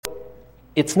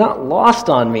It's not lost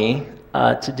on me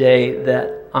today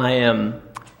that I am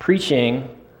preaching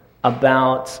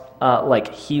about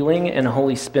like healing and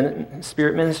Holy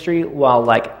Spirit ministry while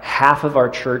like half of our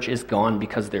church is gone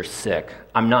because they're sick.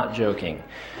 I'm not joking.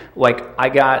 Like I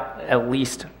got at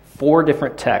least 4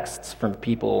 different texts from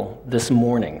people this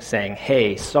morning saying,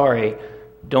 hey, sorry,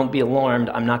 don't be alarmed.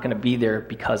 I'm not going to be there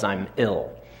because I'm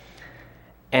ill.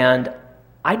 And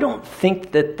I don't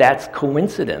think that that's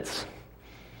coincidence.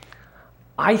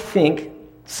 I think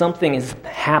something is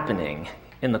happening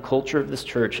in the culture of this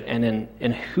church and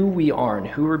in who we are and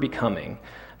who we're becoming.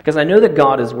 Because I know that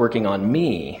God is working on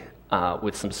me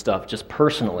with some stuff just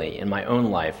personally in my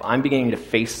own life. I'm beginning to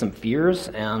face some fears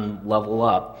and level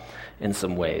up in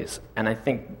some ways. And I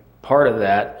think part of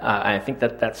that, I think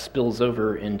that spills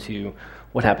over into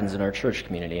what happens in our church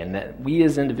community. And that we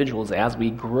as individuals, as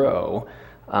we grow,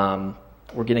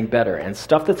 we're getting better. And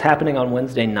stuff that's happening on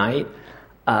Wednesday night,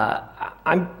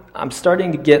 I'm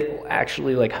starting to get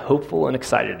actually like hopeful and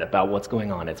excited about what's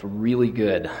going on. It's really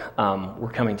good.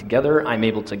 We're coming together. I'm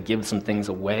able to give some things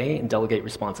away and delegate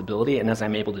responsibility. And as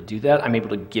I'm able to do that, I'm able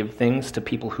to give things to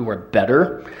people who are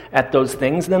better at those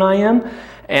things than I am.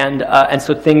 And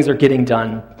so things are getting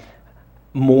done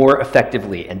more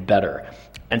effectively and better.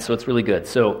 And so it's really good.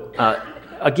 So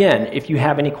again, if you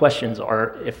have any questions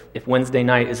or if Wednesday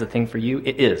night is a thing for you,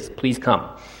 it is. Please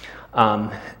come.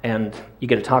 And you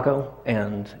get a taco,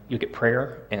 and you get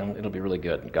prayer, and it'll be really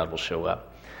good, and God will show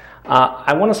up.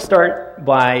 I want to start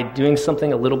by doing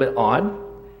something a little bit odd.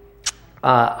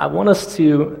 I want us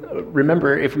to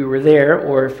remember, if we were there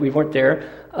or if we weren't there,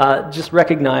 just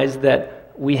recognize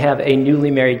that we have a newly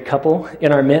married couple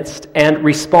in our midst, and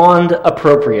respond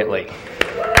appropriately.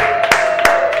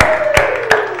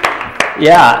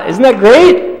 Yeah, isn't that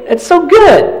great? It's so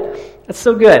good. It's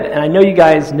so good, and I know you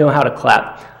guys know how to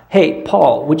clap. Hey,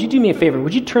 Paul, would you do me a favor?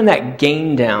 Would you turn that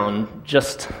gain down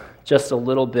just a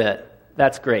little bit?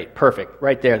 That's great. Perfect.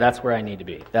 Right there. That's where I need to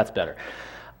be. That's better.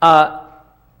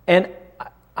 And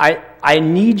I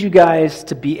need you guys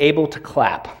to be able to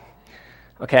clap,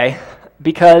 okay?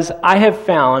 Because I have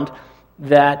found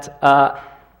that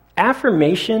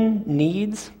affirmation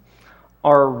needs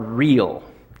are real.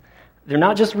 They're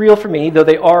not just real for me, though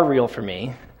they are real for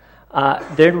me.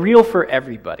 They're real for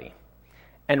everybody.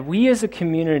 And we as a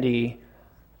community,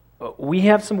 we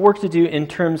have some work to do in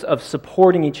terms of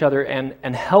supporting each other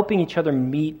and helping each other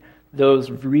meet those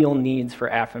real needs for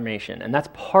affirmation. And that's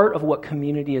part of what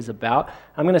community is about.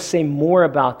 I'm going to say more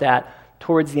about that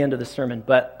towards the end of the sermon.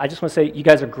 But I just want to say you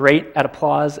guys are great at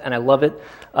applause, and I love it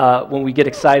when we get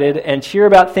excited and cheer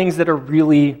about things that are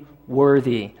really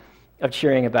worthy of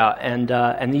cheering about.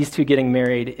 And these two getting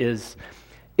married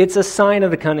it's a sign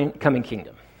of the coming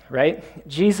kingdom. Right?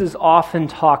 Jesus often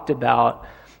talked about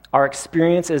our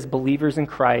experience as believers in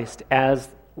Christ as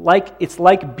it's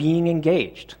like being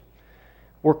engaged.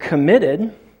 We're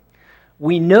committed.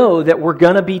 We know that we're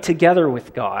going to be together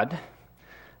with God,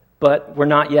 but we're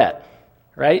not yet.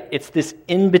 Right? It's this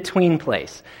in-between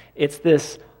place. It's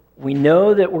this, we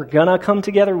know that we're going to come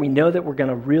together. We know that we're going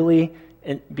to really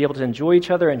be able to enjoy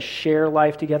each other and share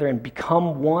life together and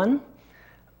become one,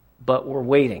 but we're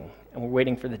waiting. And we're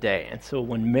waiting for the day. And so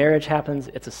when marriage happens,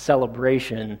 it's a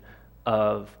celebration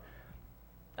of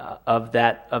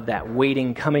that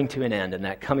waiting coming to an end and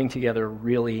that coming together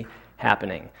really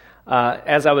happening.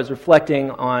 As I was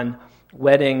reflecting on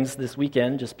weddings this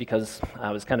weekend, just because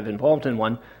I was kind of involved in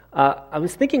one, I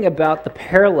was thinking about the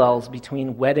parallels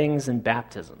between weddings and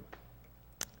baptism,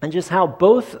 and just how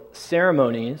both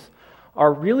ceremonies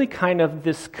are really kind of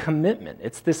this commitment.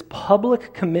 It's this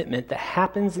public commitment that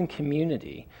happens in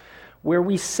community where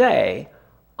we say,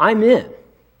 I'm in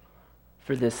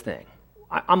for this thing.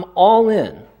 I'm all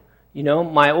in. You know,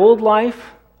 my old life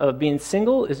of being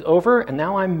single is over, and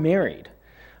now I'm married.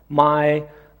 My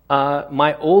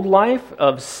old life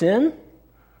of sin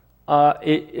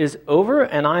it is over,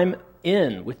 and I'm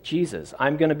in with Jesus.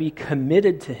 I'm going to be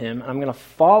committed to Him. I'm going to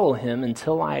follow Him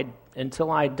until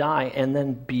I die, and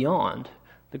then beyond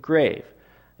the grave,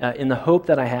 in the hope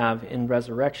that I have in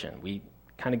resurrection. We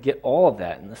kind of get all of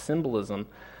that in the symbolism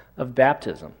of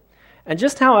baptism. And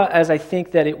just how, as I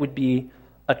think that it would be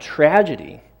a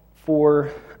tragedy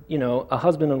for, a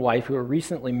husband and wife who are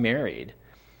recently married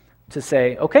to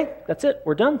say, okay, that's it,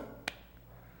 we're done.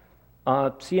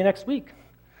 See you next week,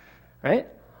 right?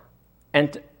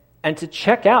 And to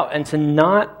check out and to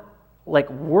not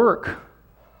work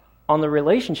on the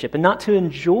relationship and not to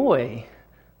enjoy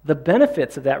the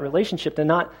benefits of that relationship, to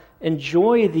not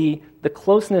enjoy the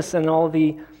closeness and all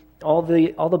the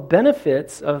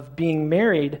benefits of being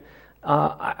married.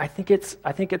 I think it's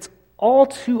all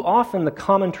too often the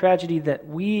common tragedy that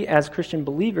we as Christian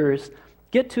believers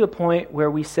get to a point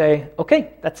where we say,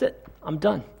 okay, that's it, I'm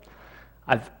done.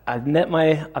 I've met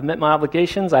my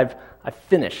obligations, I've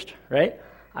finished, right?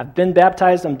 I've been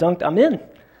baptized, I'm dunked, I'm in.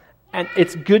 And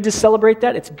it's good to celebrate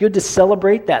that. It's good to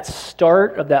celebrate that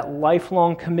start of that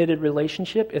lifelong committed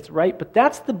relationship. It's right, but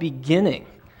that's the beginning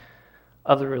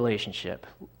of the relationship.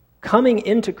 Coming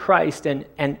into Christ and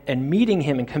meeting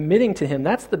Him and committing to Him,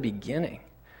 that's the beginning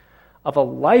of a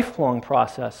lifelong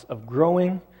process of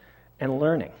growing and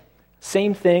learning.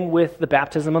 Same thing with the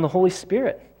baptism of the Holy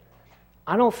Spirit.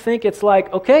 I don't think it's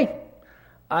like, okay,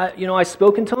 I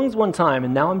spoke in tongues one time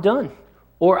and now I'm done.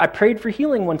 Or I prayed for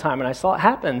healing one time and I saw it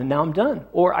happen and now I'm done.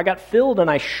 Or I got filled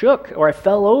and I shook or I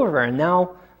fell over and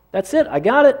now that's it. I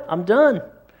got it. I'm done.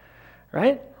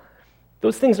 Right?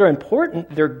 Those things are important.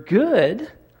 They're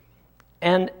good.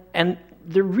 And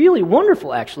they're really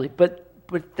wonderful actually. But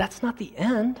that's not the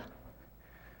end.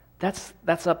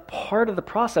 That's a part of the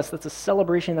process. That's a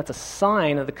celebration. That's a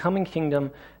sign of the coming kingdom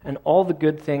and all the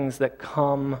good things that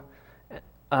come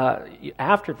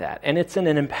after that. And it's an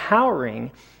empowering,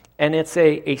 and it's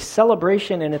a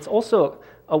celebration, and it's also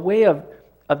a way of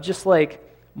just like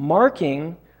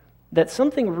marking that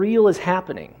something real is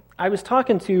happening. I was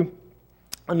talking to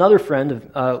another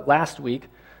friend last week,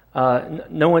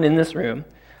 no one in this room,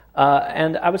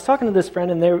 and I was talking to this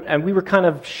friend, and we were kind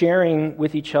of sharing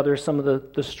with each other some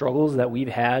of the struggles that we've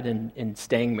had in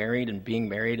staying married and being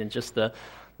married, and just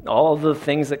all the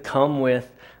things that come with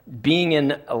being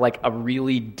in like a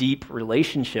really deep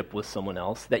relationship with someone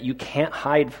else that you can't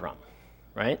hide from,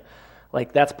 right?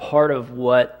 Like that's part of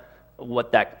what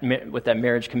that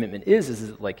marriage commitment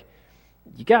is like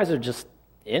you guys are just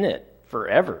in it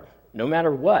forever, no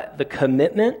matter what. The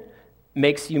commitment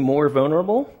makes you more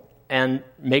vulnerable and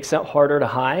makes it harder to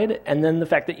hide. And then the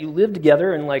fact that you live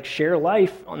together and like share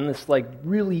life on this like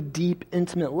really deep,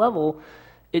 intimate level,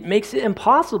 it makes it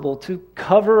impossible to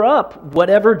cover up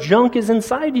whatever junk is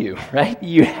inside you, right?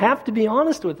 You have to be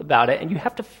honest about it, and you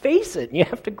have to face it, and you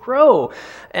have to grow,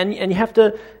 and you have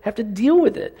to deal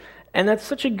with it. And that's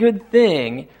such a good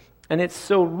thing, and it's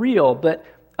so real. But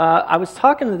I was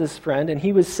talking to this friend, and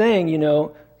he was saying,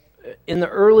 in the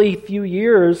early few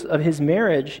years of his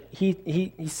marriage,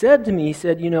 he said to me, he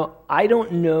said, I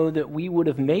don't know that we would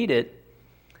have made it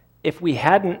if we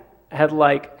hadn't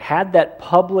had that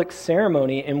public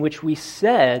ceremony in which we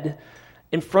said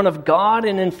in front of God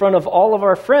and in front of all of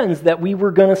our friends that we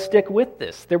were going to stick with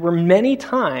this. There were many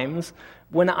times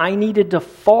when I needed to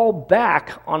fall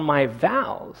back on my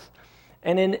vows.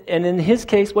 And in his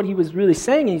case, what he was really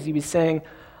saying is he was saying,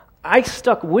 I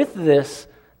stuck with this,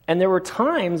 and there were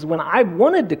times when I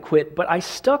wanted to quit, but I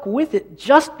stuck with it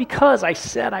just because I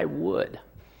said I would.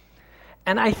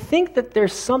 And I think that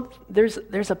there's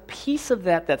a piece of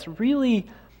that that's really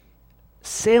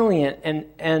salient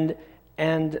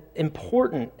and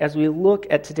important as we look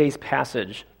at today's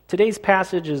passage. Today's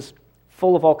passage is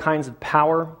full of all kinds of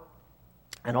power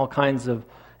and all kinds of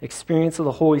experience of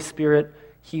the Holy Spirit,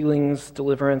 healings,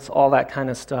 deliverance, all that kind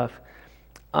of stuff.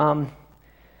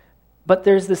 But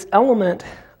there's this element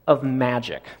of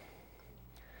magic.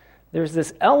 There's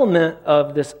this element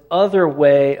of this other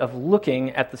way of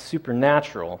looking at the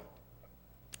supernatural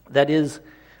that is,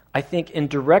 I think, in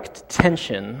direct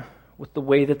tension with the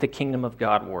way that the kingdom of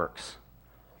God works.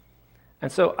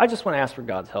 And so I just want to ask for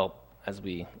God's help as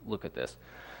we look at this.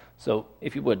 So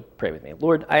if you would, pray with me.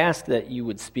 Lord, I ask that you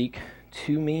would speak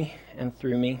to me and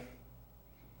through me.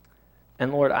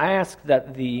 And Lord, I ask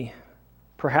that the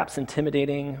perhaps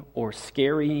intimidating or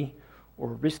scary or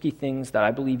risky things that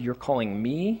I believe you're calling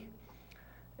me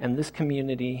and this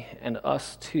community and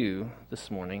us too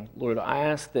this morning, Lord, I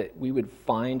ask that we would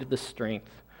find the strength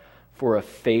for a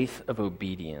faith of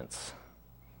obedience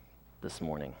this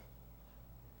morning.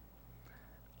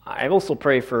 I also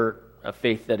pray for a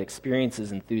faith that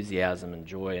experiences enthusiasm and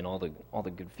joy and all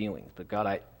the good feelings. But God,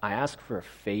 I ask for a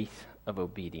faith of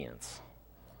obedience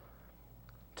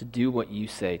to do what you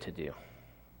say to do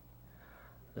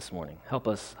this morning. Help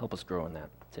us grow in that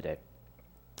today.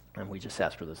 And we just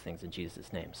ask for those things in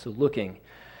Jesus' name. So looking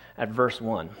at verse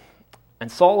 1, and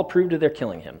Saul approved of their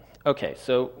killing him. Okay,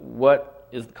 so what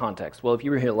is the context? Well, if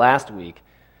you were here last week,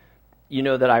 you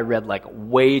know that I read like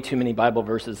way too many Bible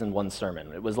verses in one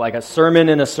sermon. It was like a sermon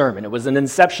in a sermon. It was an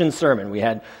inception sermon. We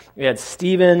had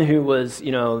Stephen, who was,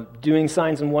 doing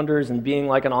signs and wonders and being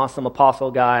like an awesome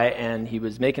apostle guy, and he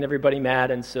was making everybody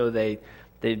mad, and so they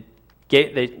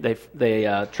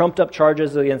trumped up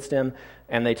charges against him,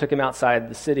 and they took him outside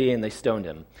the city and they stoned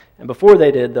him. And before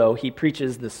they did, though, he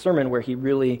preaches this sermon where he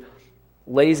really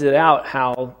lays it out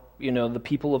how the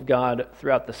people of God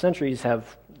throughout the centuries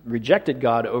have rejected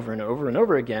God over and over and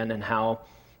over again, and how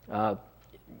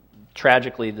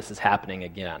tragically this is happening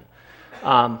again.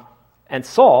 And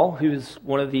Saul, who's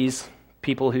one of these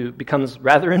people who becomes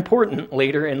rather important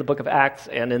later in the book of Acts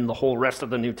and in the whole rest of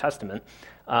the New Testament,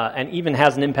 and even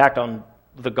has an impact on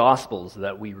the Gospels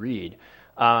that we read,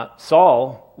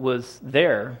 Saul was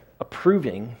there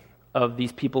approving of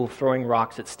these people throwing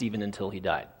rocks at Stephen until he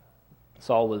died.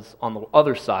 Saul was on the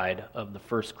other side of the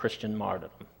first Christian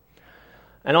martyrdom.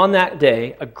 And on that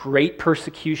day, a great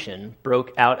persecution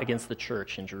broke out against the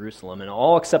church in Jerusalem, and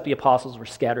all except the apostles were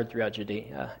scattered throughout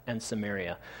Judea and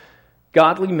Samaria.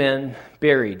 Godly men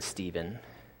buried Stephen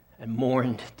and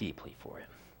mourned deeply for him.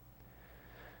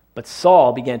 But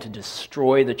Saul began to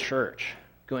destroy the church,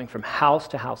 going from house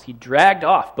to house. He dragged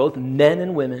off both men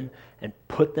and women and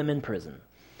put them in prison.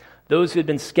 Those who had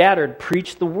been scattered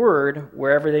preached the word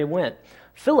wherever they went.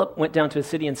 Philip went down to a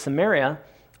city in Samaria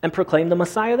and proclaimed the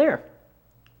Messiah there.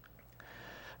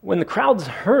 When the crowds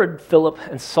heard Philip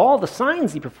and saw the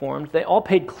signs he performed, they all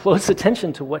paid close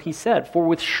attention to what he said. For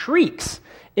with shrieks,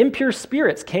 impure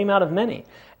spirits came out of many,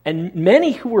 and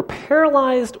many who were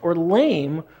paralyzed or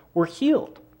lame were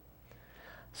healed.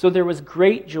 So there was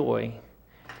great joy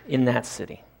in that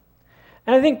city.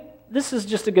 And I think this is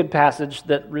just a good passage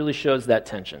that really shows that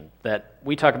tension that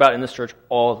we talk about in this church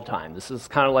all the time. This is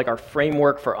kind of like our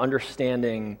framework for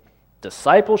understanding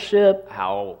discipleship,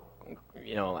 how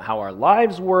our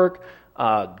lives work,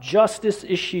 justice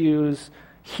issues,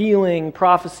 healing,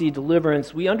 prophecy,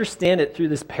 deliverance. We understand it through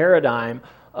this paradigm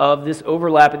of this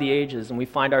overlap of the ages, and we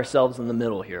find ourselves in the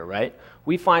middle here, right?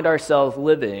 We find ourselves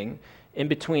living in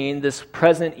between this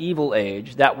present evil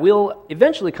age that will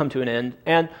eventually come to an end,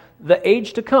 and the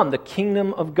age to come, the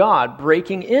kingdom of God,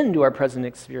 breaking into our present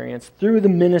experience through the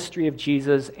ministry of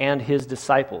Jesus and his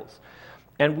disciples.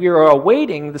 And we are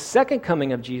awaiting the second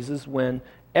coming of Jesus when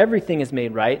everything is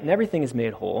made right and everything is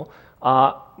made whole.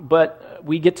 But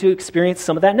we get to experience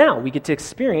some of that now. We get to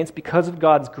experience, because of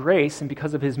God's grace and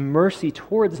because of his mercy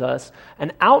towards us,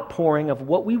 an outpouring of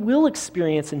what we will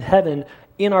experience in heaven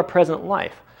in our present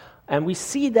life. And we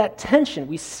see that tension.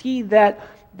 We see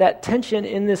that tension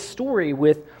in this story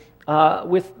with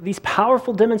these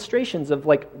powerful demonstrations of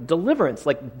like deliverance,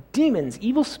 like demons,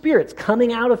 evil spirits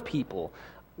coming out of people,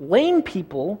 lame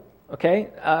people, okay,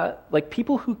 like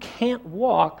people who can't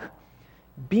walk,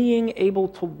 being able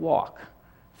to walk.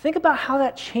 Think about how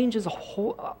that changes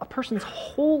a person's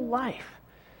whole life.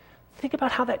 Think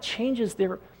about how that changes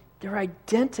their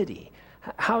identity,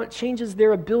 how it changes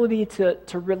their ability to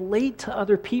relate to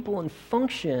other people and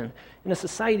function in a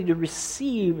society, to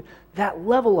receive that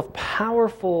level of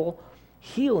powerful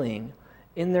healing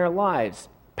in their lives.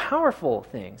 Powerful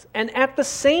things. And at the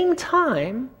same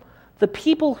time, the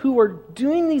people who are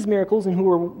doing these miracles and who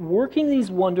are working these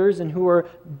wonders and who are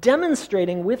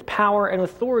demonstrating with power and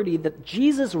authority that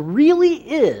Jesus really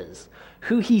is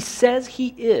who he says he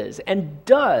is and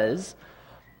does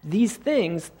these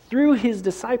things through his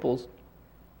disciples,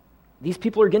 these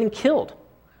people are getting killed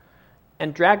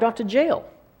and dragged off to jail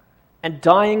and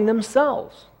dying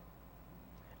themselves.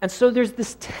 And so there's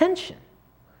this tension.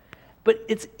 But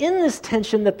it's in this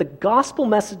tension that the gospel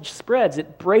message spreads.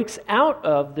 It breaks out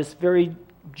of this very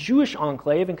Jewish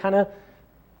enclave and kind of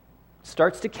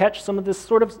starts to catch some of this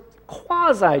sort of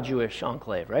quasi-Jewish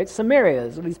enclave, right? Samaria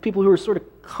is these people who are sort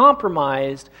of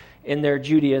compromised in their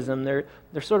Judaism. They're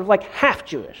sort of like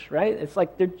half-Jewish, right? It's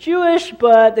like they're Jewish,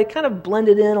 but they kind of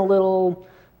blended in a little,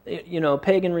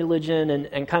 pagan religion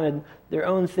and kind of their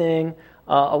own thing,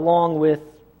 along with,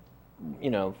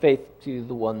 faith to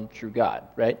the one true God,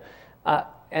 right?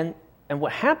 And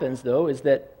what happens, though, is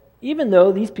that even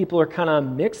though these people are kind of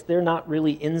mixed, they're not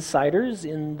really insiders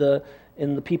in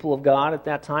the people of God at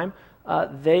that time,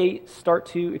 they start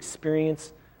to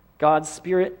experience God's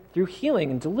Spirit through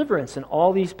healing and deliverance and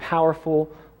all these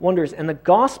powerful wonders. And the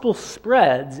gospel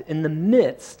spreads in the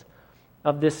midst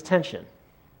of this tension.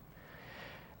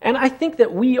 And I think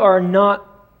that we are not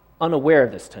unaware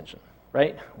of this tension,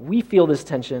 right? We feel this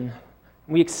tension.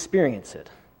 We experience it.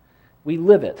 We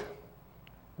live it.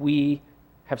 We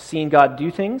have seen God do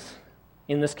things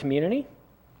in this community,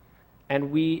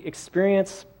 and we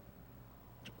experience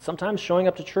sometimes showing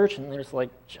up to church and there's like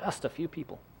just a few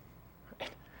people.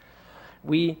 Right?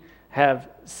 We have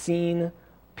seen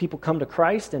people come to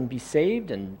Christ and be saved,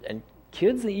 and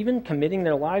kids even committing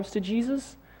their lives to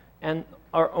Jesus, and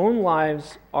our own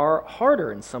lives are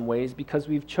harder in some ways because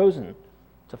we've chosen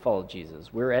to follow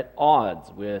Jesus. We're at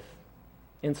odds with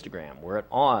Instagram. We're at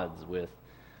odds with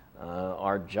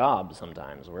our job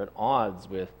sometimes. We're at odds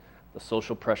with the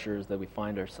social pressures that we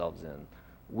find ourselves in.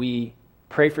 We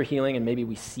pray for healing and maybe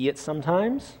we see it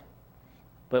sometimes,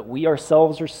 but we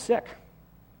ourselves are sick.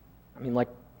 I mean, like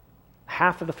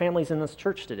half of the families in this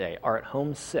church today are at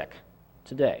home sick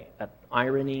today. That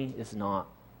irony is not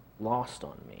lost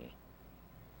on me.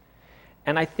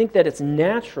 And I think that it's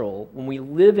natural when we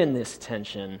live in this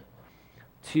tension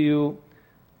to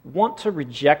want to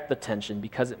reject the tension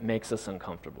because it makes us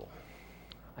uncomfortable.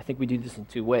 I think we do this in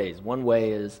two ways. One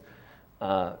way is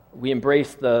we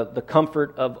embrace the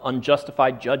comfort of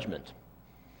unjustified judgment.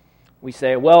 We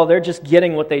say, well, they're just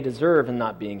getting what they deserve and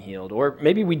not being healed. Or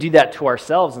maybe we do that to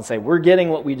ourselves and say, we're getting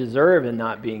what we deserve and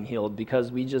not being healed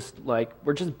because we're just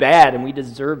bad and we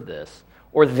deserve this.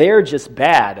 Or they're just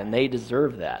bad and they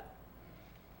deserve that.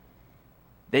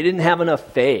 They didn't have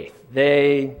enough faith.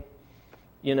 Their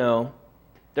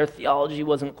theology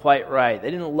wasn't quite right.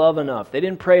 They didn't love enough. They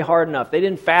didn't pray hard enough. They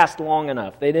didn't fast long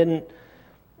enough. They didn't,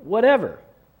 whatever.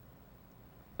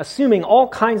 Assuming all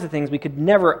kinds of things we could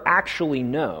never actually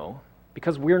know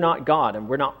because we're not God and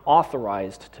we're not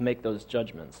authorized to make those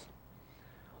judgments.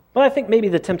 But I think maybe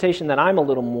the temptation that I'm a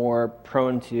little more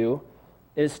prone to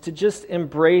is to just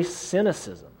embrace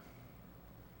cynicism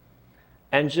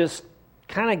and just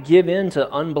kind of give in to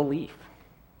unbelief,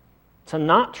 to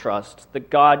not trust that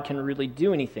God can really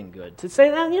do anything good, to say,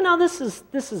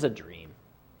 this is a dream.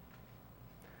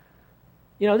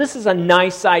 This is a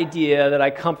nice idea that I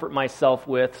comfort myself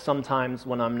with sometimes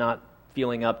when I'm not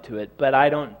feeling up to it, but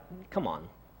come on.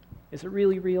 Is it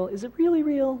really real? Is it really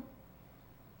real?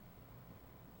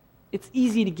 It's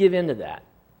easy to give in to that.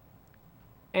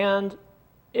 And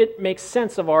it makes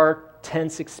sense of our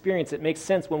tense experience. It makes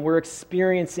sense when we're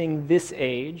experiencing this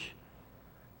age,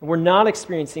 and we're not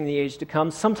experiencing the age to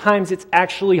come. Sometimes it's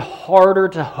actually harder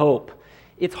to hope.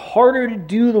 It's harder to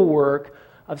do the work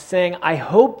of saying, I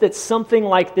hope that something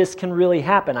like this can really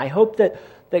happen. I hope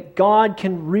that God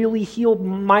can really heal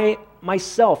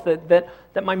myself,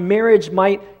 that my marriage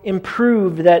might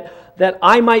improve, that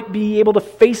I might be able to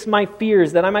face my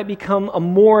fears, that I might become a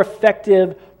more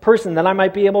effective person, that I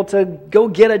might be able to go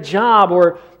get a job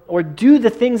or do the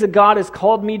things that God has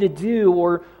called me to do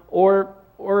or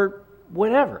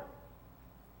whatever.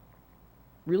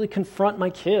 Really confront my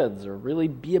kids or really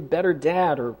be a better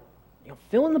dad or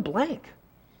fill in the blank.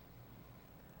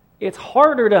 It's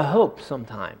harder to hope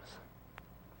sometimes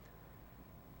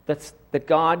that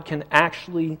God can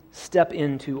actually step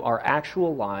into our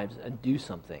actual lives and do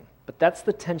something. But that's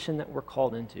the tension that we're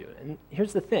called into. And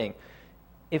here's the thing.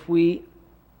 If we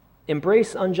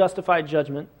embrace unjustified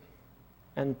judgment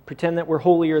and pretend that we're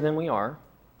holier than we are,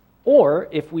 or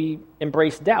if we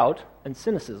embrace doubt and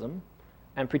cynicism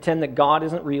and pretend that God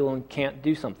isn't real and can't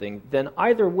do something, then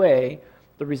either way,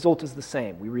 the result is the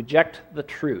same. We reject the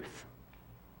truth.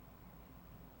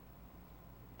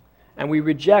 And we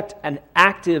reject an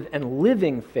active and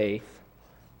living faith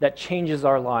that changes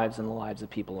our lives and the lives of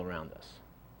people around us.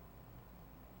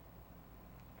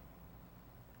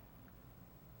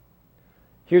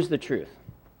 Here's the truth.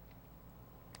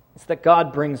 It's that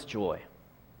God brings joy.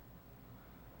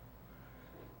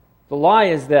 The lie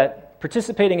is that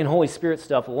participating in Holy Spirit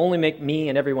stuff will only make me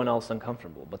and everyone else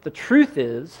uncomfortable. But the truth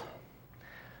is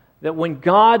that when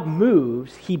God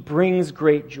moves, He brings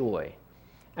great joy.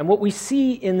 And what we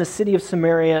see in the city of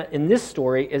Samaria in this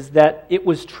story is that it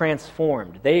was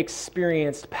transformed. They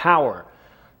experienced power.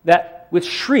 That with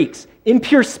shrieks,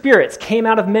 impure spirits came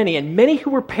out of many, and many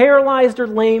who were paralyzed or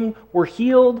lame were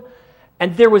healed,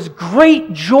 and there was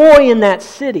great joy in that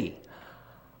city.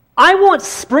 I want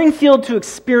Springfield to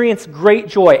experience great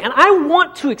joy, and I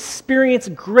want to experience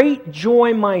great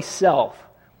joy myself.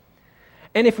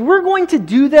 And if we're going to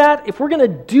do that, if we're going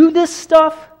to do this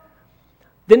stuff,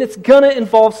 then it's going to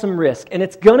involve some risk, and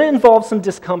it's going to involve some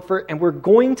discomfort, and we're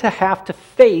going to have to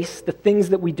face the things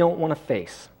that we don't want to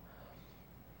face.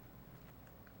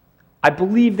 I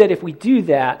believe that if we do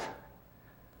that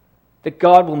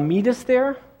God will meet us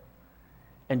there,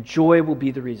 and joy will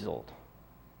be the result.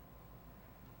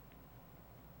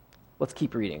 Let's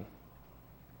keep reading.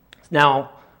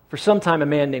 Now, for some time, a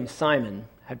man named Simon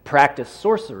had practiced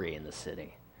sorcery in the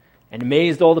city and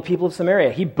amazed all the people of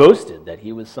Samaria. He boasted that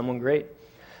he was someone great.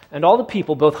 And all the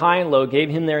people, both high and low, gave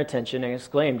him their attention and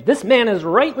exclaimed, "This man is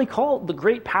rightly called the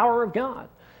great power of God."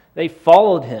 They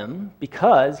followed him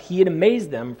because he had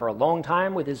amazed them for a long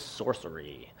time with his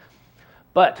sorcery.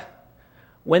 But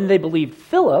when they believed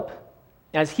Philip,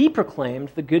 as he proclaimed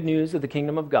the good news of the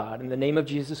kingdom of God in the name of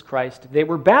Jesus Christ, they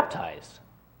were baptized,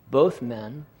 both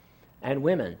men and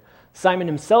women. Simon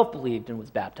himself believed and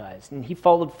was baptized, and he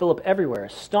followed Philip everywhere,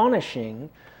 astonished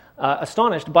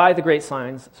by the great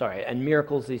signs, and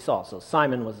miracles he saw. So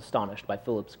Simon was astonished by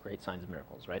Philip's great signs and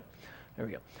miracles, right? There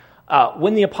we go.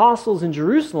 When the apostles in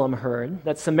Jerusalem heard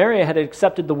that Samaria had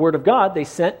accepted the word of God, they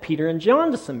sent Peter and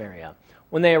John to Samaria.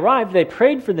 When they arrived, they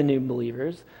prayed for the new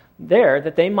believers there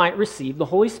that they might receive the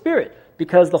Holy Spirit,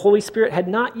 because the Holy Spirit had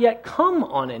not yet come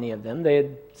on any of them. They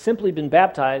had simply been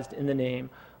baptized in the name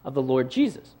of the Lord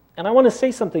Jesus. And I want to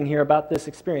say something here about this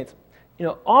experience.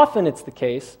 Often it's the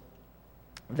case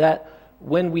that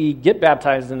when we get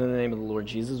baptized in the name of the Lord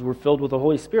Jesus, we're filled with the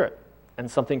Holy Spirit, and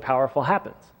something powerful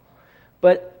happens.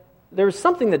 But there's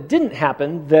something that didn't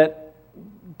happen that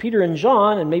Peter and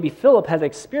John and maybe Philip had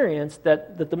experienced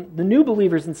that the new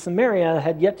believers in Samaria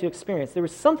had yet to experience. There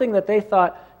was something that they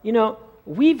thought,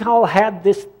 we've all had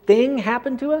this thing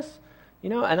happen to us,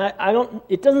 and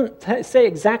it doesn't say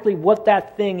exactly what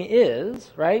that thing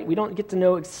is, right? We don't get to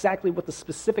know exactly what the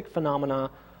specific phenomena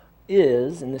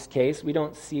is in this case. We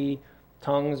don't see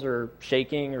tongues or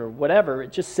shaking or whatever.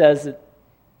 It just says that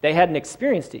they hadn't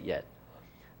experienced it yet.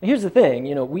 And here's the thing,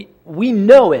 we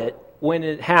know it when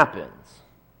it happens,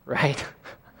 right?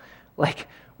 Like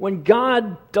when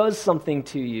God does something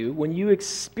to you, when you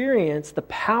experience the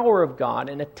power of God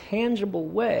in a tangible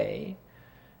way,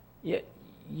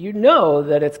 you know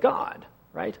that it's God,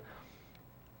 right?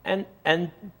 And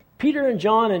Peter and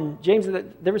John and James,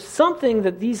 there was something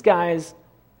that these guys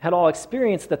had all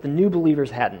experienced that the new believers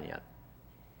hadn't yet.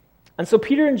 And so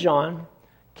Peter and John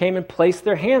came and placed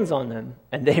their hands on them,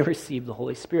 and they received the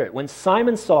Holy Spirit. When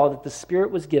Simon saw that the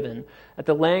Spirit was given at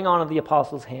the laying on of the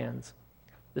apostles' hands,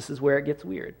 this is where it gets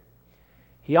weird.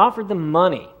 He offered them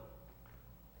money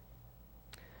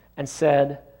and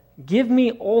said, "Give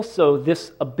me also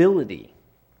this ability,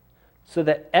 so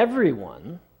that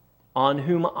everyone on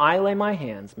whom I lay my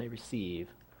hands may receive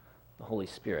the Holy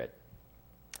Spirit."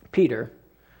 Peter,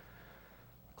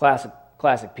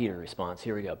 classic Peter response.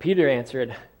 Here we go. Peter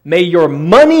answered, "May your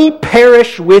money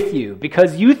perish with you,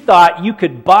 because you thought you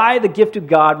could buy the gift of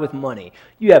God with money.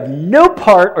 You have no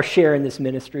part or share in this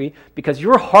ministry, because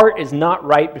your heart is not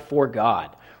right before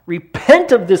God.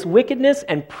 Repent of this wickedness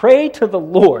and pray to the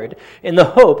Lord in the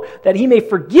hope that he may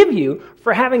forgive you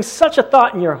for having such a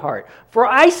thought in your heart. For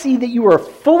I see that you are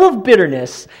full of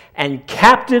bitterness and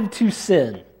captive to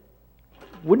sin."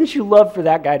 Wouldn't you love for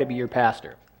that guy to be your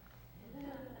pastor?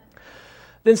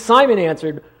 Then Simon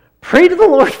answered, "Pray to the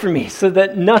Lord for me, so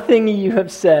that nothing you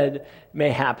have said may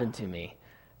happen to me."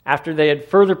 After they had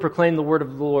further proclaimed the word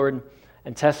of the Lord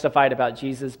and testified about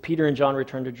Jesus, Peter and John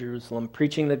returned to Jerusalem,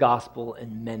 preaching the gospel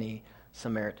in many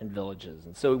Samaritan villages.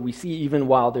 And so we see, even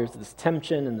while there's this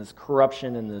tension and this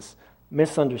corruption and this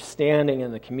misunderstanding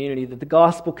in the community, that the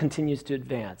gospel continues to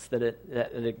advance, that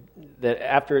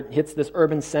after it hits this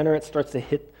urban center, it starts to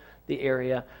hit the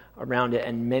area around it,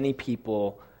 and many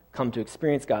people come to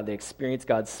experience God. They experience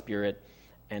God's Spirit,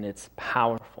 and it's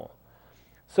powerful.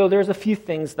 So there's a few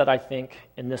things that I think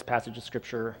in this passage of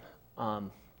Scripture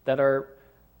that are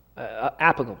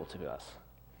applicable to us.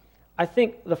 I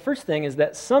think the first thing is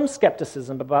that some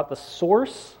skepticism about the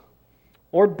source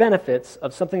or benefits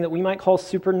of something that we might call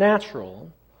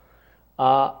supernatural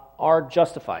are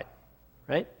justified,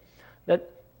 right? That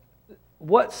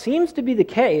what seems to be the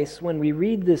case when we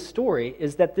read this story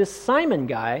is that this Simon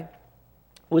guy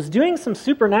was doing some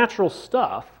supernatural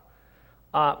stuff,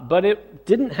 but it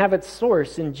didn't have its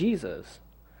source in Jesus.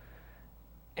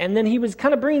 And then he was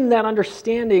kind of bringing that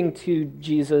understanding to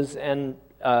Jesus, and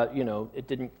it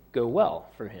didn't go well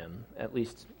for him, at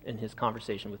least in his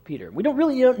conversation with Peter. We don't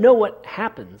really know what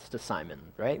happens to Simon,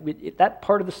 right? That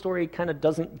part of the story kind of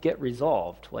doesn't get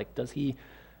resolved. Like, does he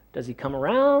come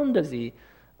around?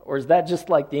 Or is that just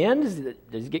like the end?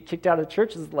 Does he get kicked out of the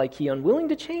church? Is it like he unwilling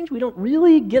to change? We don't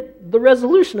really get the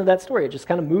resolution of that story. It just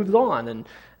kind of moves on and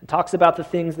talks about the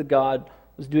things that God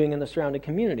was doing in the surrounding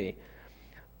community.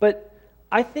 But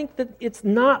I think that it's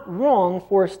not wrong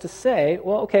for us to say,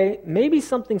 well, okay, maybe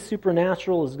something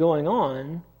supernatural is going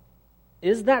on.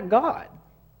 Is that God?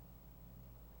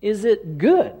 Is it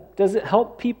good? Does it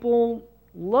help people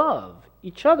love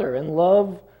each other and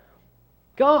love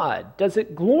God? Does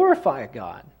it glorify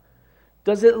God?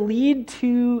 Does it lead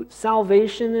to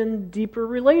salvation and deeper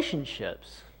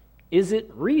relationships? Is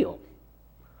it real?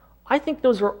 I think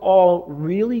those are all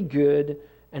really good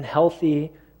and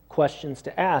healthy questions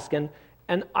to ask. And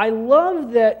I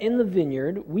love that in the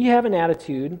Vineyard, we have an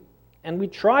attitude, and we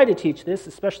try to teach this,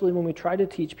 especially when we try to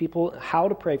teach people how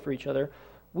to pray for each other.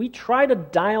 We try to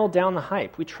dial down the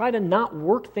hype. We try to not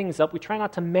work things up. We try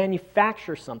not to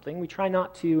manufacture something. We try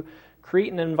not to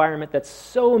create an environment that's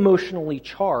so emotionally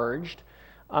charged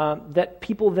that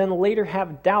people then later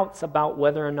have doubts about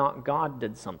whether or not God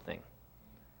did something.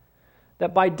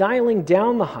 That by dialing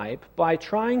down the hype, by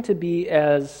trying to be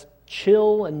as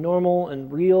chill and normal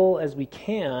and real as we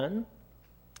can,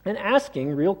 and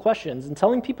asking real questions and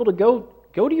telling people to go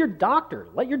to your doctor.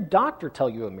 Let your doctor tell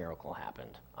you a miracle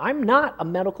happened. I'm not a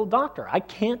medical doctor. I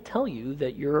can't tell you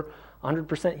that you're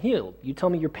 100% healed. You tell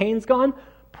me your pain's gone,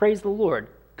 praise the Lord.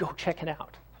 Go check it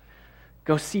out.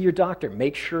 Go see your doctor.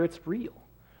 Make sure it's real.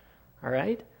 All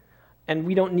right? And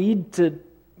we don't need to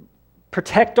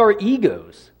protect our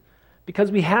egos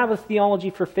because we have a theology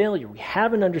for failure. We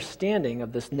have an understanding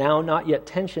of this now, not yet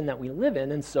tension that we live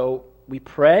in. And so we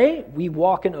pray, we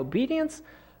walk in obedience.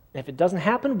 And if it doesn't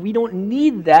happen, we don't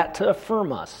need that to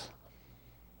affirm us.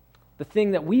 The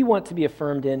thing that we want to be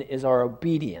affirmed in is our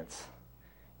obedience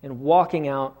and walking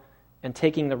out and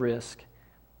taking the risk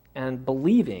and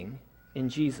believing in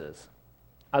Jesus.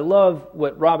 I love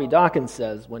what Robbie Dawkins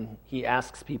says when he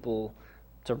asks people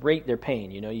to rate their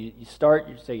pain. You start,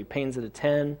 you say your pain's at a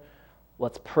 10,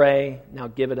 let's pray, now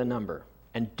give it a number,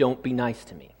 and don't be nice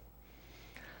to me.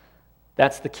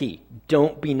 That's the key.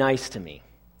 Don't be nice to me.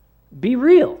 Be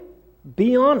real.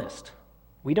 Be honest.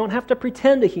 We don't have to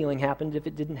pretend a healing happened if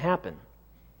it didn't happen.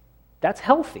 That's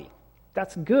healthy.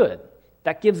 That's good.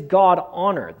 That gives God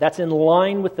honor. That's in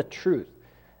line with the truth.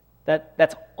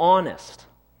 That's honest.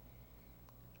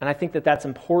 And I think that that's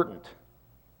important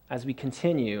as we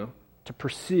continue to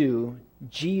pursue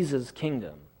Jesus'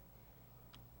 kingdom,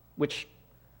 which,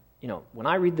 when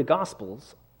I read the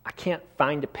Gospels, I can't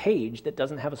find a page that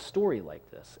doesn't have a story like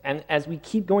this. And as we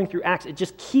keep going through Acts, it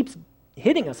just keeps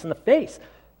hitting us in the face.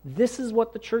 This is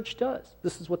what the church does.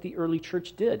 This is what the early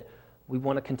church did. We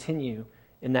want to continue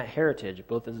in that heritage,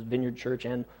 both as a Vineyard Church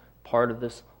and part of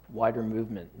this wider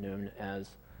movement known as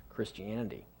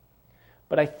Christianity.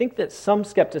 But I think that some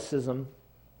skepticism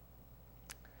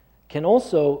can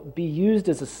also be used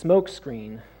as a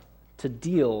smokescreen to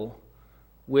deal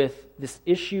with this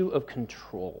issue of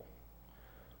control,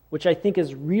 which I think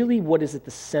is really what is at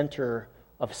the center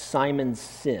of Simon's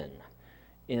sin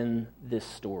in this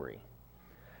story.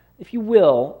 If you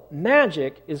will,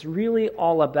 magic is really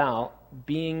all about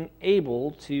being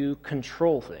able to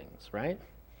control things, right?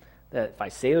 That if I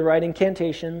say the right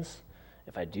incantations,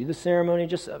 if I do the ceremony,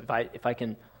 I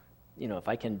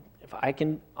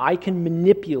can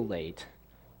manipulate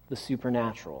the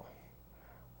supernatural.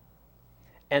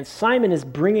 And Simon is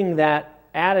bringing that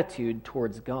attitude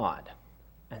towards God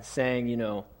and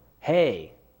saying,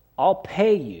 hey, I'll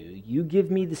pay you. You give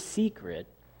me the secret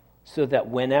so that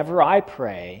whenever I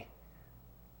pray,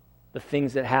 the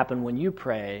things that happen when you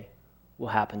pray will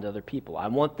happen to other people. I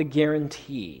want the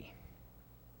guarantee.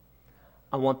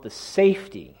 I want the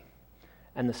safety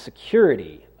and the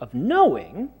security of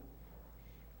knowing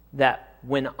that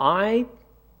when I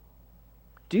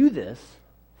do this,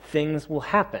 things will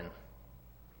happen.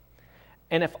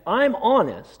 And if I'm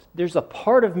honest, there's a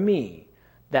part of me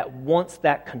that wants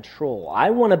that control.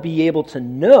 I want to be able to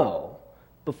know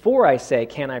before I say,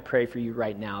 can I pray for you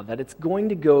right now, that it's going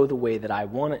to go the way that I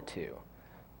want it to.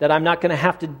 That I'm not going to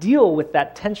have to deal with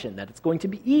that tension, that it's going to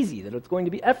be easy, that it's going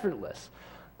to be effortless.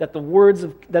 That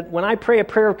that when I pray a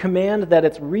prayer of command, that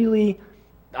it's really,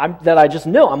 that I just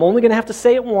know I'm only going to have to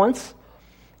say it once,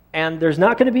 and there's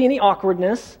not going to be any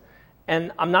awkwardness,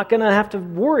 and I'm not going to have to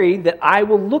worry that I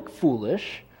will look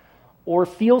foolish or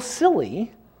feel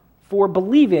silly for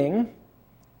believing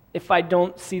if I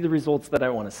don't see the results that I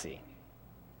want to see.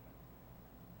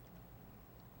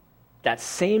 That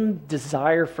same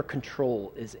desire for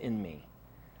control is in me.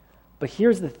 But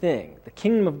here's the thing. The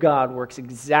kingdom of God works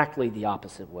exactly the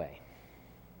opposite way.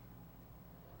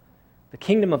 The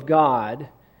kingdom of God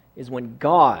is when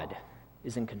God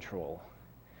is in control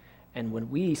and when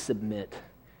we submit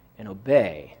and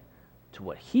obey to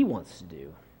what he wants to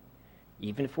do,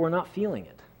 even if we're not feeling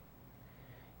it,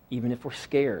 even if we're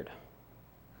scared,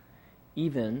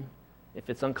 even if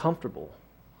it's uncomfortable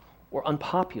or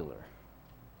unpopular,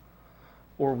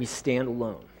 or we stand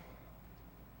alone.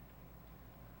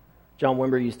 John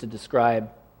Wimber used to describe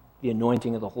the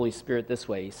anointing of the Holy Spirit this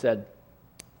way. He said,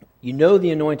 the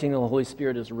anointing of the Holy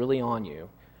Spirit is really on you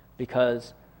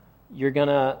because your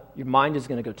mind is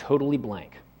going to go totally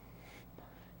blank.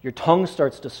 Your tongue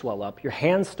starts to swell up, your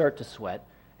hands start to sweat,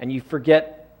 and you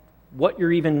forget what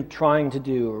you're even trying to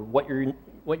do or what your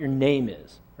name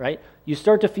is, right? You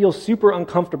start to feel super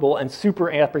uncomfortable and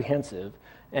super apprehensive,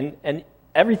 and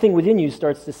everything within you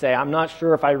starts to say, I'm not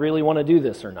sure if I really want to do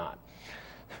this or not.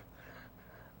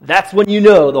 That's when you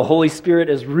know the Holy Spirit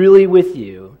is really with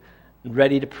you and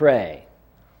ready to pray.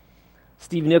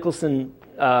 Steve Nicholson,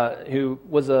 who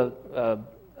was a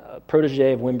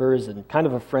protege of Wimber's and kind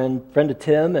of a friend of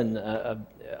Tim, and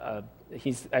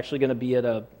he's actually going to be at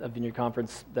a Vineyard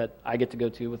conference that I get to go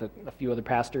to with a few other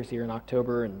pastors here in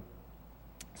October. And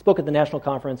Spoke at the national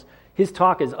conference. His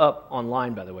talk is up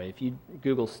online, by the way. If you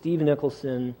Google Steve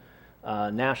Nicholson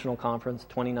National Conference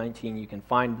 2019, you can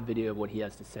find the video of what he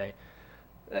has to say.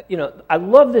 I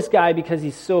love this guy because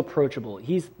he's so approachable.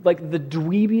 He's like the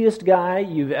dweebiest guy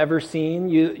you've ever seen.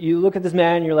 You look at this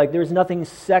man and you're like, there's nothing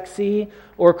sexy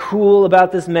or cool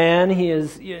about this man. He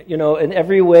is, in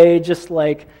every way just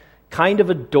like kind of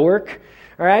a dork,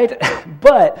 all right?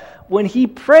 But when he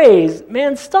prays,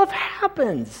 man, stuff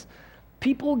happens.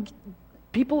 People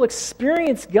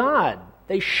experience God.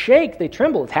 They shake, they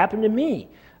tremble. It's happened to me.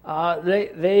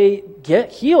 They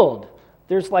get healed.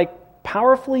 There's like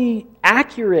powerfully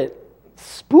accurate,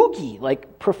 spooky,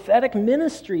 like prophetic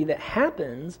ministry that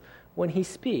happens when he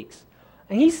speaks.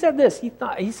 And he said this,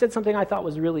 he said something I thought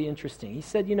was really interesting. He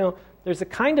said, there's a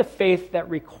kind of faith that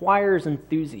requires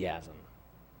enthusiasm.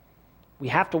 We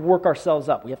have to work ourselves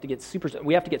up. We have to get super sure.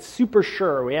 We have to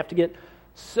get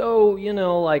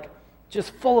so,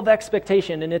 just full of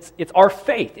expectation. And it's our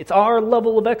faith. It's our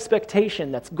level of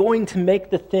expectation that's going to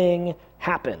make the thing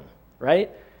happen,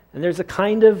 right? And there's a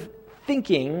kind of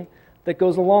thinking that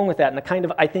goes along with that, and a kind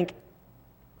of, I think,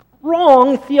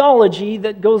 wrong theology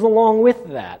that goes along with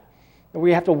that. And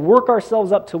we have to work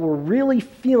ourselves up till we're really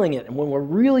feeling it, and when we're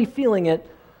really feeling it,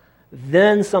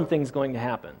 then something's going to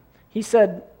happen. He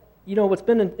said, what's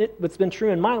been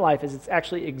true in my life is it's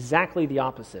actually exactly the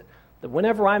opposite. That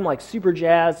whenever I'm like super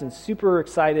jazzed and super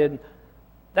excited,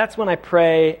 that's when I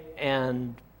pray,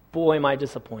 and boy, am I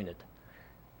disappointed.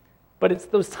 But it's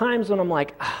those times when I'm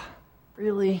like,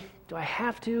 really? Do I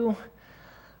have to?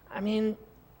 I mean,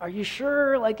 are you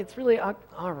sure? Like, it's really, all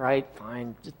right,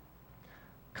 fine. Just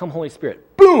come, Holy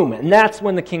Spirit. Boom! And that's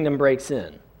when the kingdom breaks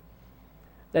in.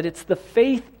 That it's the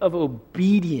faith of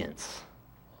obedience.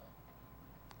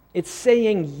 It's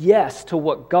saying yes to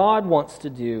what God wants to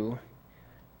do,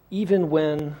 even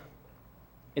when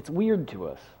it's weird to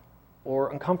us,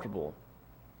 or uncomfortable,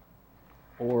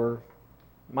 or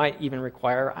might even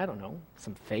require, I don't know,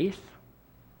 some faith,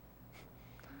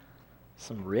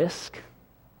 some risk,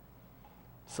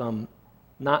 some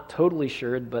not totally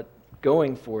sure, but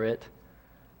going for it,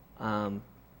 and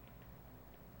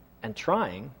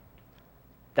trying.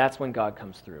 That's when God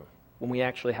comes through. When we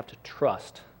actually have to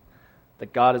trust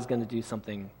that God is going to do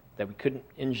something that we couldn't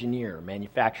engineer or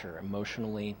manufacture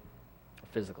emotionally or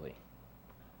physically.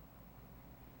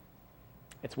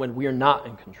 It's when we are not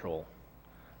in control,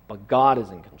 but God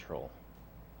is in control,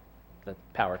 that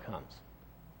power comes.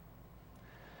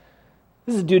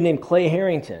 This is a dude named Clay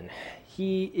Harrington.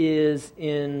 He is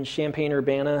in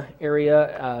Champaign-Urbana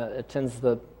area, attends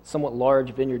the somewhat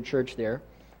large Vineyard Church there.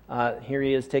 Here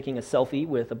he is taking a selfie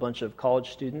with a bunch of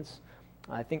college students.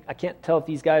 I can't tell if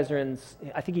these guys are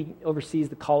I think he oversees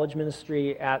the college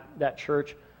ministry at that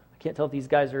church. I can't tell if these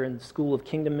guys are in School of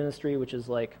Kingdom Ministry, which is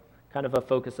like kind of a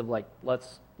focus of like,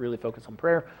 let's really focus on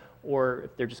prayer, or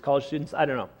if they're just college students, I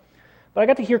don't know. But I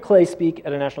got to hear Clay speak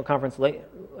at a national conference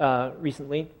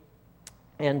recently,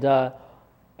 and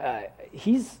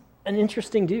he's an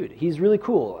interesting dude. He's really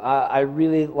cool. I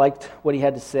really liked what he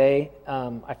had to say.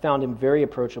 I found him very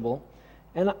approachable.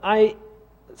 And I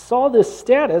saw this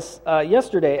status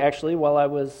yesterday, actually, while I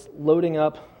was loading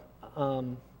up,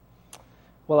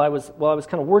 while I was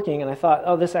kind of working, and I thought,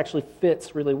 oh, this actually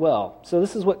fits really well. So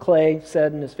this is what Clay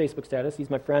said in his Facebook status. He's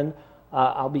my friend.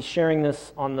 I'll be sharing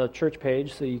this on the church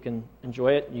page so you can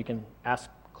enjoy it. You can ask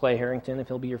Clay Harrington if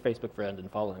he'll be your Facebook friend and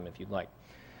follow him if you'd like.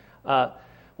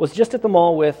 Was just at the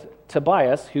mall with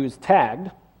Tobias, who's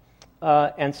tagged,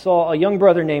 and saw a young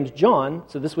brother named John,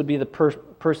 so this would be the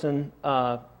person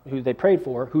who they prayed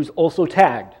for, who's also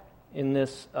tagged in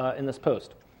this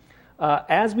post.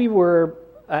 As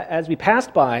we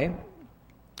passed by,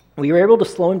 we were able to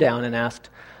slow him down and asked,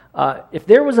 if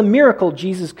there was a miracle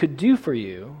Jesus could do for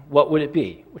you, what would it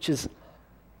be? Which is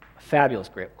a fabulous,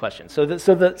 great question. So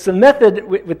the method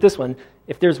with this one,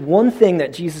 if there's one thing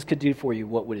that Jesus could do for you,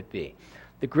 what would it be?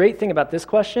 The great thing about this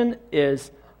question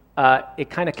is it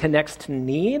kind of connects to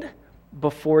need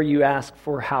before you ask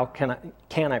for how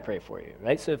can I pray for you,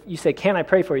 right? So if you say, can I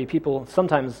pray for you, people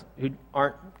sometimes who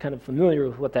aren't kind of familiar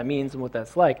with what that means and what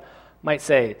that's like might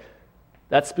say,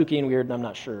 that's spooky and weird and I'm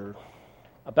not sure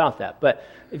about that. But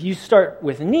if you start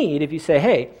with need, if you say,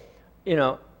 hey,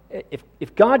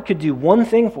 if God could do one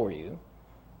thing for you,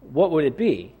 what would it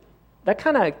be? That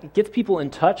kind of gets people in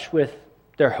touch with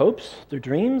their hopes, their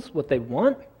dreams, what they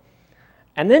want.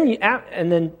 And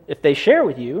then if they share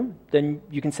with you, then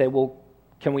you can say, well,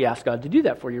 can we ask God to do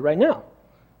that for you right now?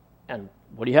 And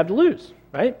what do you have to lose,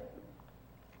 right?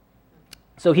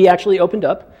 So he actually opened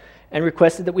up and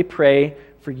requested that we pray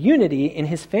for unity in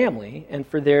his family and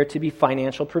for there to be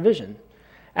financial provision.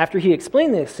 After he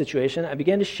explained the situation, I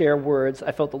began to share words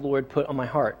I felt the Lord put on my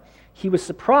heart. He was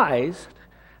surprised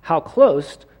how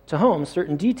close to home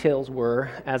certain details were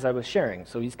as I was sharing.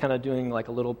 So he's kind of doing like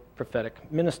a little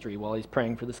prophetic ministry while he's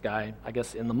praying for this guy, I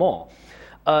guess, in the mall.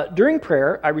 During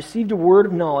prayer, I received a word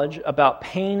of knowledge about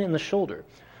pain in the shoulder.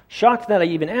 Shocked that I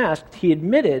even asked, he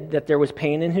admitted that there was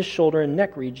pain in his shoulder and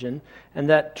neck region, and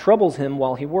that troubles him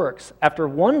while he works. After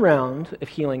one round of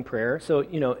healing prayer,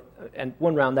 and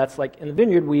one round, that's like in the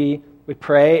vineyard, we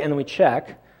pray and then we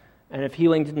check, and if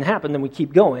healing didn't happen, then we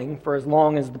keep going for as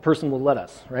long as the person will let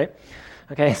us, right?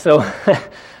 Okay,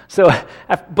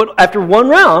 but after one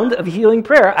round of healing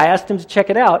prayer, I asked him to check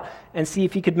it out and see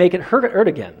if he could make it hurt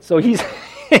again. So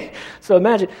so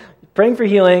imagine, praying for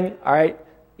healing, all right,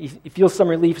 he feels some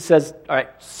relief, says, all right,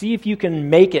 see if you can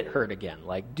make it hurt again.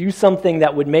 Like, do something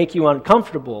that would make you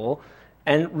uncomfortable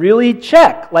and really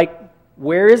check, like,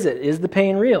 where is it? Is the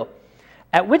pain real?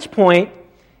 At which point,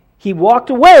 he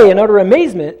walked away in utter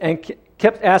amazement and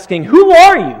kept asking, who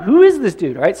are you? Who is this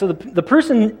dude? Right? So the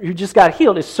person who just got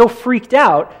healed is so freaked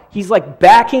out, he's like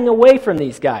backing away from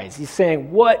these guys. He's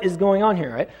saying, what is going on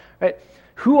here? Right?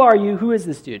 Who are you? Who is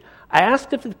this dude? I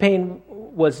asked if the pain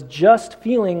was just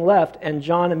feeling left, and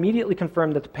John immediately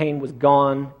confirmed that the pain was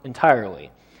gone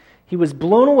entirely. He was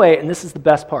blown away, and this is the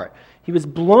best part. He was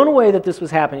blown away that this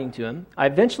was happening to him. I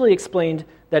eventually explained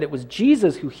that it was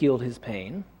Jesus who healed his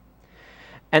pain,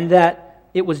 and that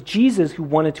it was Jesus who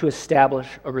wanted to establish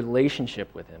a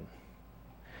relationship with him.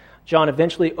 John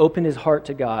eventually opened his heart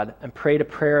to God and prayed a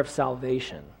prayer of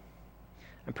salvation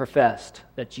and professed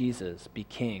that Jesus be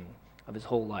king of his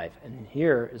whole life. And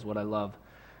here is what I love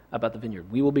about the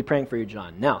vineyard. We will be praying for you,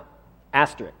 John. Now,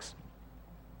 asterisk.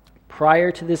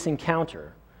 Prior to this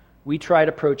encounter, we tried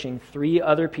approaching 3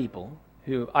 other people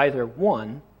who either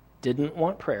 1, didn't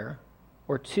want prayer,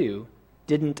 or 2,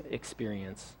 did not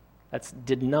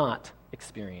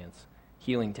experience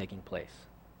healing taking place.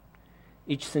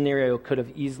 Each scenario could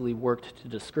have easily worked to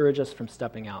discourage us from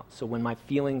stepping out. So when my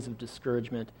feelings of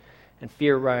discouragement and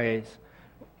fear rise,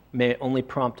 may it only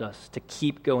prompt us to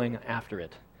keep going after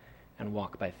it and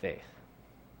walk by faith.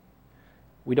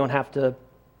 We don't have to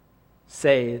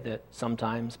say that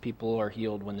sometimes people are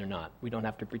healed when they're not. We don't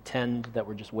have to pretend that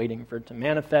we're just waiting for it to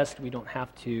manifest. We don't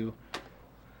have to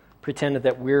pretend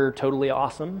that we're totally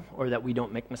awesome or that we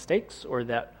don't make mistakes or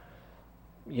that,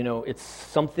 it's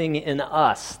something in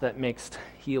us that makes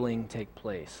healing take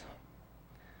place.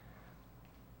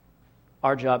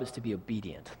 Our job is to be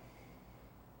obedient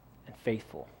and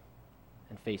faithful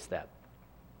and face that.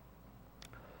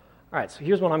 All right, so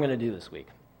here's what I'm going to do this week.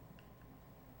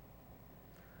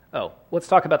 Let's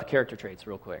talk about the character traits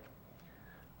real quick.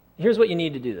 Here's what you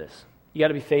need to do this. You got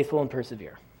to be faithful and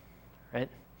persevere, right?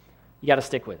 You got to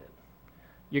stick with it.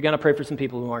 You're going to pray for some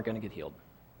people who aren't going to get healed.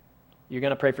 You're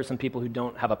going to pray for some people who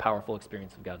don't have a powerful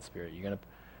experience of God's Spirit. You're going to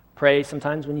pray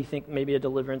sometimes when you think maybe a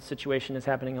deliverance situation is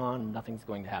happening and nothing's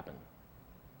going to happen.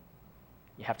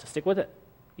 You have to stick with it.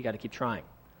 You got to keep trying.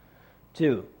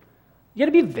 2, you got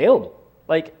to be available.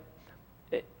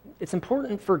 It's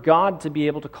important for God to be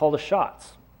able to call the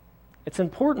shots. It's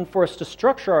important for us to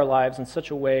structure our lives in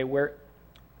such a way where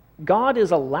God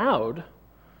is allowed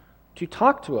to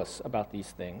talk to us about these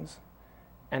things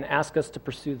and ask us to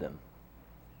pursue them.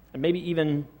 And maybe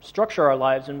even structure our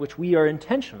lives in which we are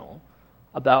intentional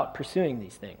about pursuing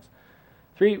these things.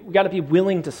 3, we've got to be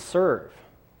willing to serve.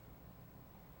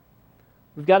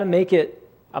 We've got to make it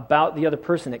about the other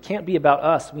person. It can't be about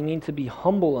us. We need to be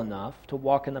humble enough to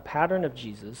walk in the pattern of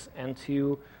Jesus and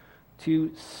to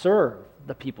serve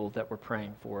the people that we're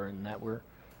praying for and that we're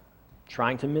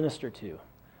trying to minister to.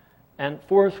 And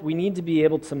 4th, we need to be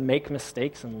able to make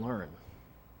mistakes and learn.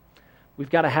 We've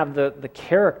got to have the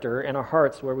character in our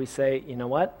hearts where we say, you know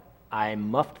what? I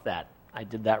muffed that. I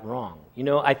did that wrong.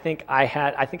 I think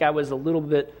I was a little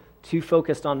bit too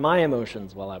focused on my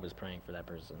emotions while I was praying for that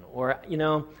person. Or,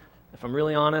 if I'm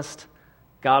really honest,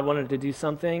 God wanted to do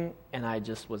something and I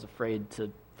just was afraid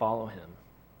to follow him.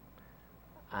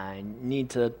 I need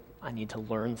to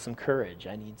learn some courage.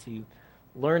 I need to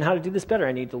learn how to do this better.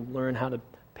 I need to learn how to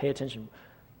pay attention.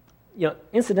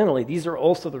 Incidentally, these are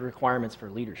also the requirements for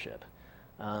leadership.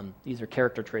 These are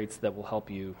character traits that will help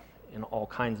you in all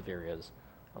kinds of areas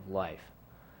of life.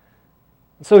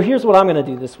 So here's what I'm going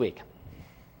to do this week.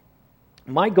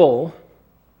 My goal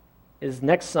is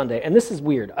next Sunday, and this is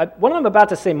weird. What I'm about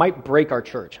to say might break our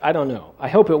church. I don't know. I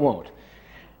hope it won't.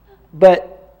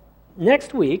 But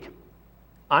next week,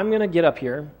 I'm going to get up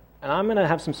here, and I'm going to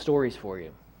have some stories for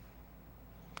you.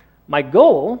 My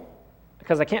goal,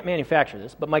 because I can't manufacture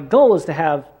this, but my goal is to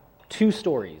have 2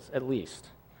 stories at least.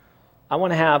 I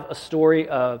want to have a story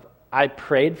of I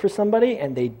prayed for somebody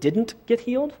and they didn't get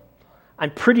healed,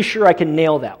 I'm pretty sure I can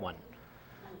nail that one.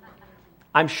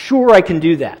 I'm sure I can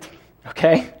do that,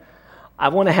 okay? I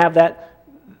want to have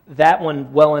that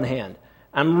one well in hand.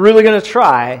 I'm really going to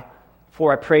try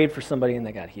before I prayed for somebody and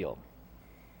they got healed.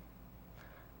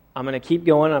 I'm going to keep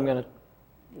going. I'm going to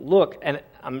look, and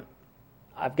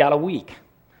I've got a week.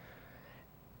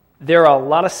 There are a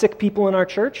lot of sick people in our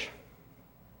church.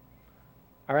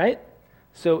 All right?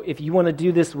 So if you want to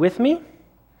do this with me,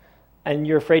 and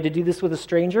you're afraid to do this with a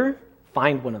stranger,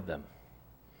 find one of them.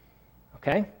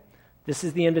 Okay? This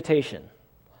is the invitation.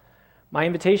 My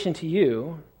invitation to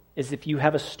you is if you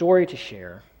have a story to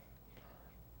share,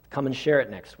 come and share it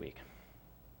next week.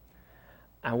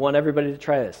 I want everybody to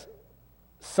try this.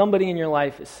 Somebody in your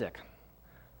life is sick.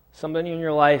 Somebody in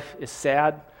your life is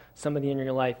sad. Somebody in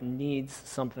your life needs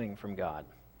something from God.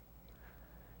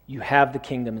 You have the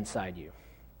kingdom inside you.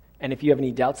 And if you have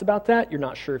any doubts about that, you're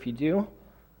not sure if you do,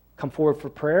 come forward for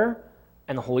prayer,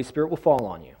 and the Holy Spirit will fall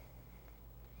on you.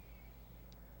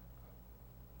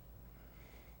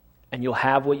 And you'll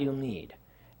have what you'll need.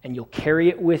 And you'll carry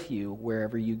it with you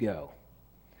wherever you go.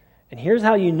 And here's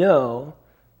how you know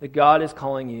that God is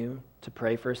calling you to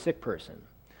pray for a sick person.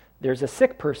 There's a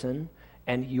sick person,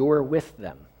 and you're with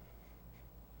them.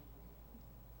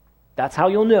 That's how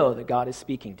you'll know that God is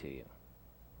speaking to you.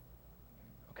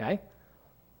 Okay?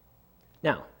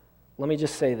 Now, let me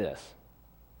just say this.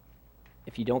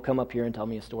 If you don't come up here and tell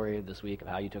me a story this week of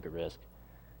how you took a risk,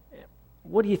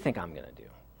 what do you think I'm going to do?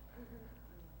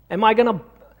 Am I going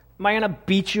to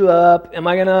beat you up? Am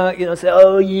I going to, say,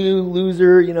 "Oh, you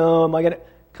loser," am I going to?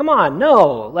 Come on,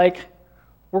 no.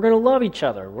 We're going to love each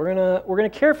other. We're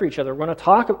going to care for each other. We're going to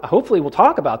talk. Hopefully we'll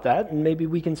talk about that, and maybe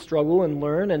we can struggle and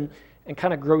learn and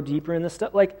kind of grow deeper in this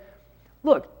stuff.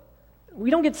 Look,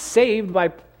 we don't get saved by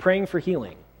praying for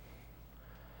healing.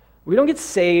 We don't get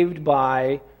saved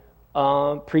by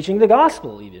preaching the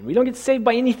gospel even. We don't get saved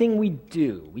by anything we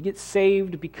do. We get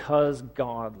saved because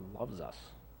God loves us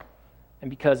and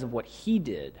because of what He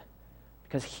did,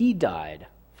 because He died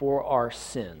for our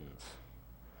sins.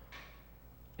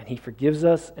 And He forgives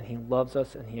us, and He loves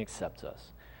us, and He accepts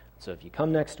us. So if you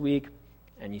come next week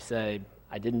and you say,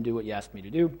 "I didn't do what you asked me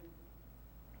to do,"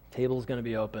 table's going to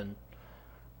be open.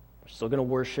 We're still going to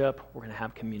worship. We're going to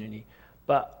have community.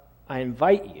 But I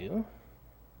invite you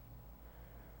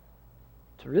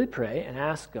to really pray and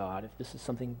ask God if this is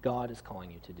something God is calling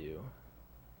you to do.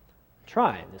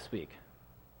 Try this week.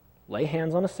 Lay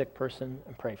hands on a sick person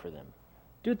and pray for them.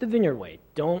 Do it the Vineyard way.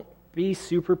 Don't be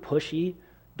super pushy.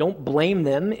 Don't blame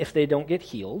them if they don't get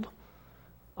healed.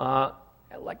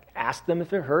 Ask them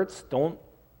if it hurts. Don't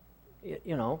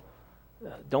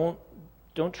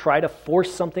try to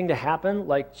force something to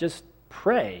happen. Just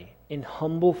pray in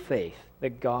humble faith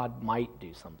that God might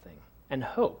do something, and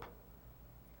hope.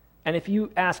 And if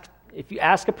you ask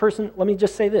a person, let me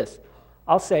just say this.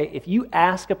 I'll say, if you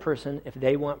ask a person if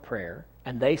they want prayer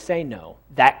and they say no,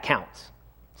 that counts.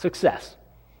 Success.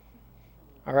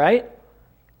 All right?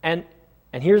 And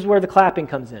here's where the clapping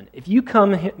comes in. If you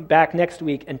come back next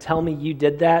week and tell me you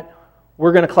did that,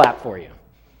 we're going to clap for you.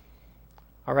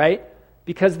 All right?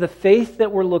 Because the faith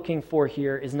that we're looking for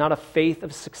here is not a faith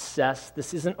of success.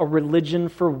 This isn't a religion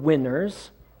for winners.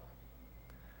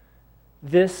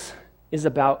 This is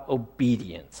about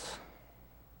obedience.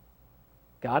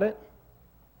 Got it?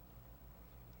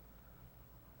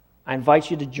 I invite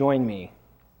you to join me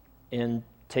in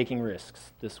taking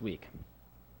risks this week.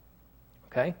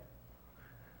 Okay?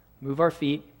 Move our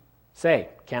feet. Say,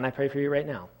 "Can I pray for you right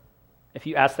now?" If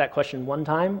you ask that question one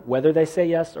time, whether they say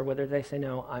yes or whether they say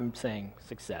no, I'm saying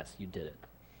success. You did it.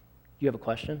 You have a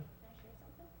question?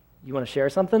 You want to share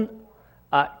something?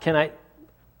 Can I?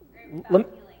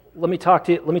 Let me talk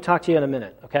to you. Let me talk to you in a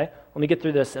minute. Okay. Let me get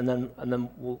through this, and then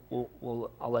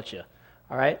I'll let you.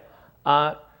 All right.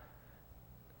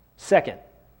 Second,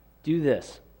 do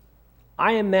this.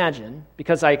 I imagine,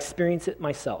 because I experience it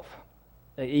myself,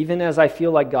 even as I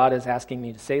feel like God is asking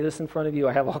me to say this in front of you,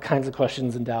 I have all kinds of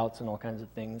questions and doubts and all kinds of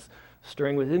things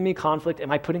stirring within me, conflict. Am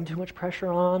I putting too much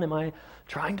pressure on? Am I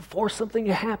trying to force something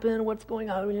to happen? What's going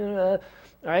on? All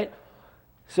right?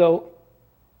 So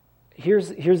here's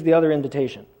the other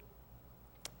invitation.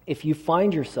 If you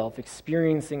find yourself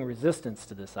experiencing resistance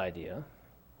to this idea,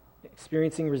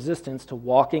 experiencing resistance to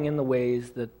walking in the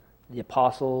ways that the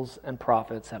apostles and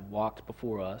prophets have walked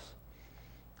before us,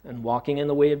 and walking in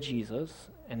the way of Jesus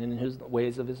and in his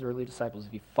ways of his early disciples,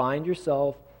 if you find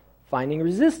yourself finding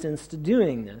resistance to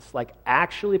doing this, like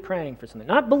actually praying for something,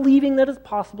 not believing that it's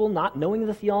possible, not knowing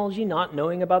the theology, not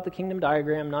knowing about the kingdom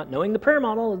diagram, not knowing the prayer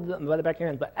model by the back of your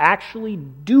hands, but actually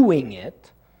doing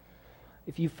it,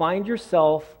 if you find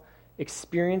yourself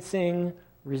experiencing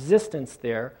resistance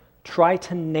there, try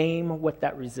to name what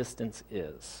that resistance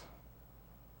is.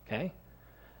 Okay?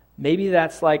 Maybe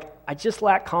that's like, I just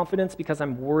lack confidence because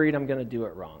I'm worried I'm going to do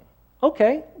it wrong.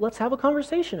 Okay, let's have a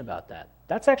conversation about that.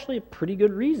 That's actually a pretty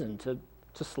good reason to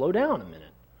slow down a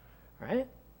minute, right?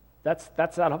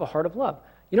 That's out of a heart of love.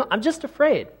 I'm just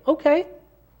afraid. Okay,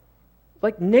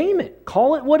 like name it.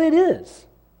 Call it what it is.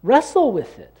 Wrestle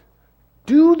with it.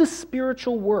 Do the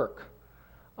spiritual work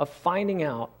of finding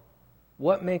out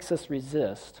what makes us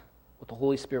resist what the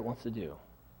Holy Spirit wants to do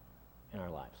in our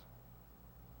lives.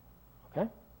 Okay?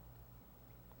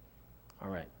 All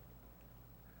right.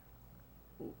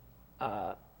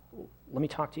 Let me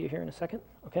talk to you here in a second,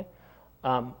 okay?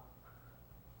 We're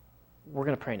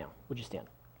going to pray now. Would you stand?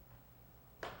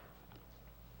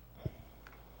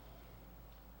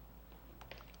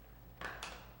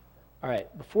 All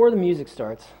right, before the music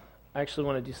starts, I actually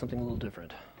want to do something a little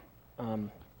different. We're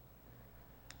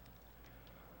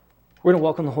going to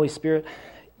welcome the Holy Spirit.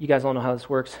 You guys all know how this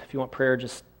works. If you want prayer,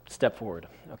 just step forward,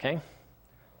 okay?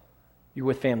 You're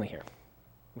with family here.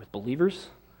 You're with believers.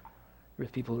 You're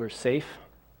with people who are safe.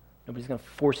 Nobody's going to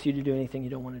force you to do anything you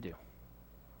don't want to do.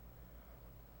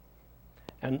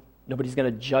 And nobody's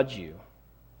going to judge you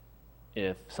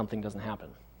if something doesn't happen,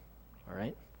 all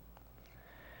right?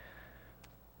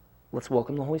 Let's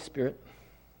welcome the Holy Spirit.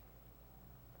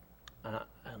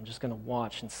 I'm just going to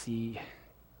watch and see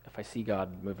if I see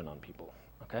God moving on people,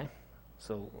 okay?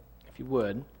 So if you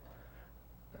would,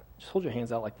 just hold your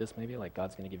hands out like this, maybe like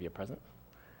God's going to give you a present.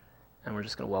 And we're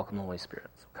just going to welcome the Holy Spirit.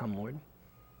 So come, Lord.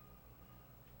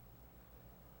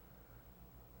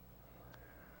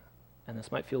 And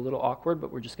this might feel a little awkward,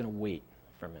 but we're just going to wait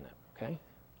for a minute, okay?